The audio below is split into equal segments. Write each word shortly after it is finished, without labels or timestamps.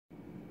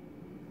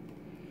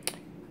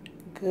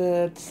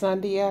Good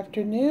Sunday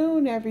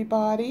afternoon,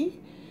 everybody.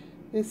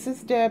 This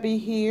is Debbie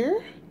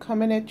here,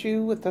 coming at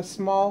you with a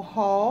small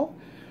haul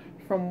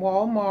from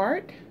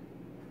Walmart.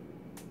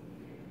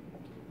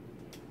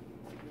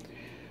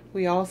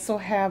 We also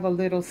have a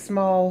little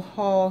small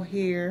haul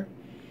here.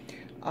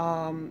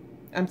 Small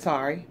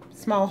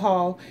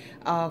haul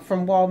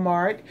from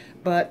Walmart,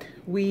 but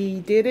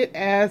we did it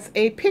as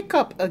a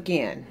pickup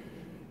again.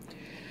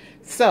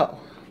 So,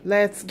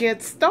 let's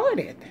get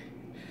started.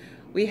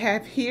 We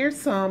have here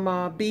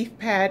some beef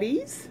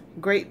patties,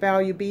 great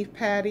value beef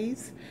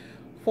patties,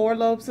 4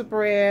 loaves of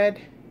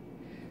bread,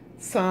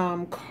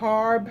 some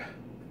carb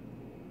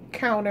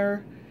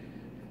counter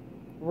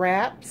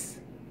wraps,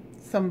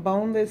 some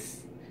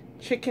boneless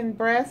chicken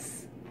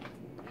breasts,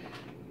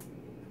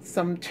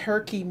 some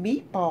turkey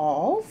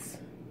meatballs,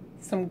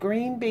 some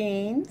green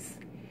beans,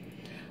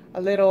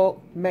 a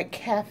little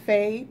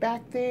McCafe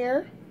back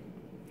there,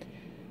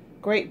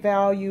 great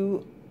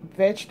value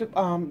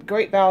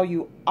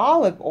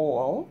olive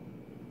oil,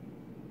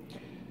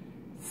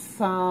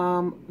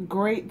 some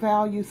great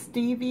value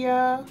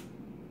stevia,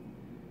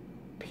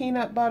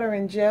 peanut butter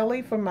and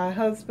jelly for my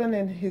husband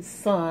and his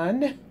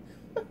son,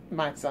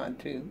 my son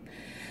too,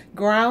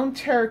 ground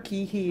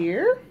turkey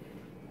here.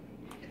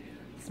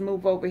 Let's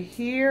move over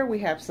here. We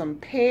have some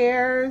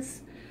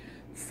pears,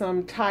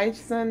 some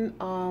Tyson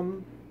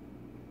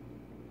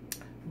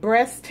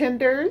breast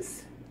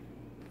tenders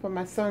for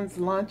my son's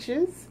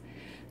lunches,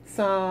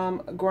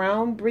 some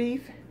ground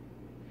beef,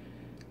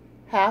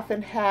 half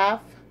and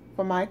half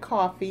for my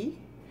coffee,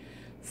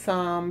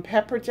 some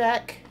pepper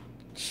jack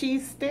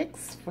cheese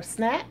sticks for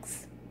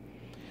snacks,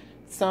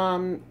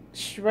 some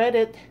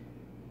shredded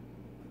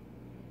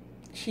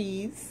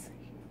cheese,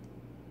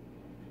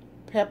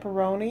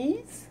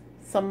 pepperonis,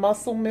 some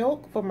muscle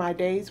milk for my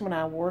days when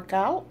I work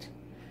out,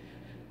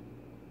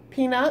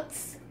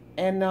 peanuts,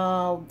 and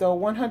the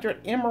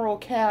 100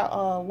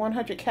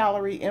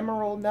 calorie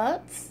emerald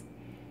nuts,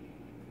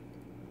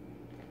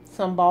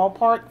 some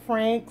ballpark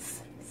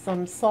franks,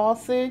 some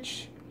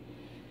sausage,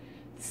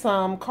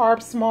 some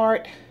Carb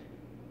Smart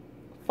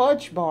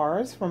fudge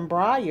bars from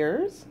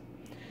Breyers,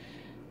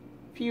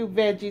 a few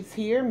veggies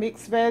here,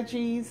 mixed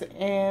veggies,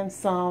 and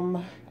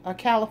some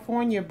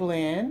California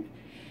blend,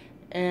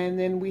 and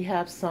then we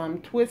have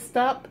some Twist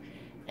Up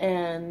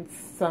and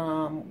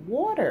some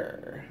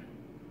water.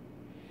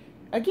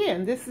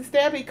 Again, this is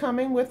Debbie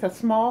coming with a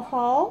small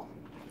haul.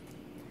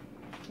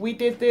 We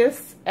did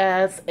this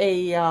as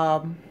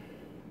a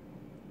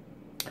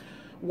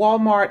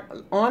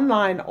Walmart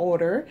online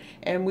order,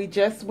 and we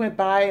just went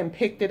by and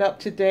picked it up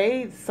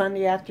today,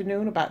 Sunday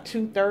afternoon, about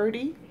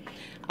 2:30.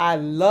 I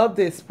love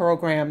this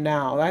program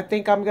now. I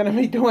think I'm going to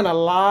be doing a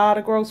lot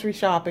of grocery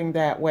shopping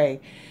that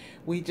way.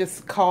 We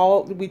just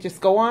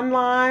go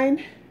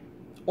online,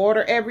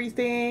 order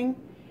everything,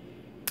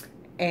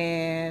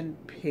 and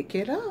pick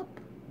it up.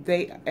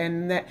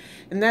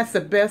 That's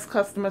the best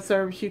customer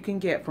service you can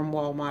get from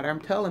Walmart. I'm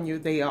telling you,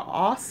 they are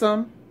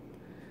awesome.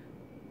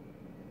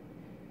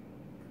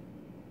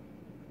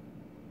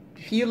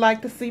 If you'd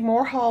like to see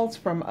more hauls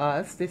from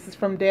us, this is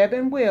from Deb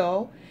and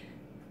Will.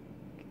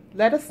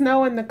 Let us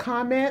know in the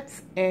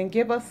comments and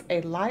give us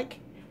a like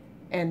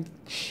and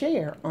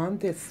share on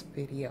this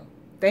video.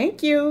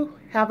 Thank you.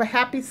 Have a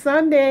happy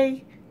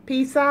Sunday.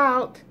 Peace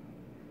out.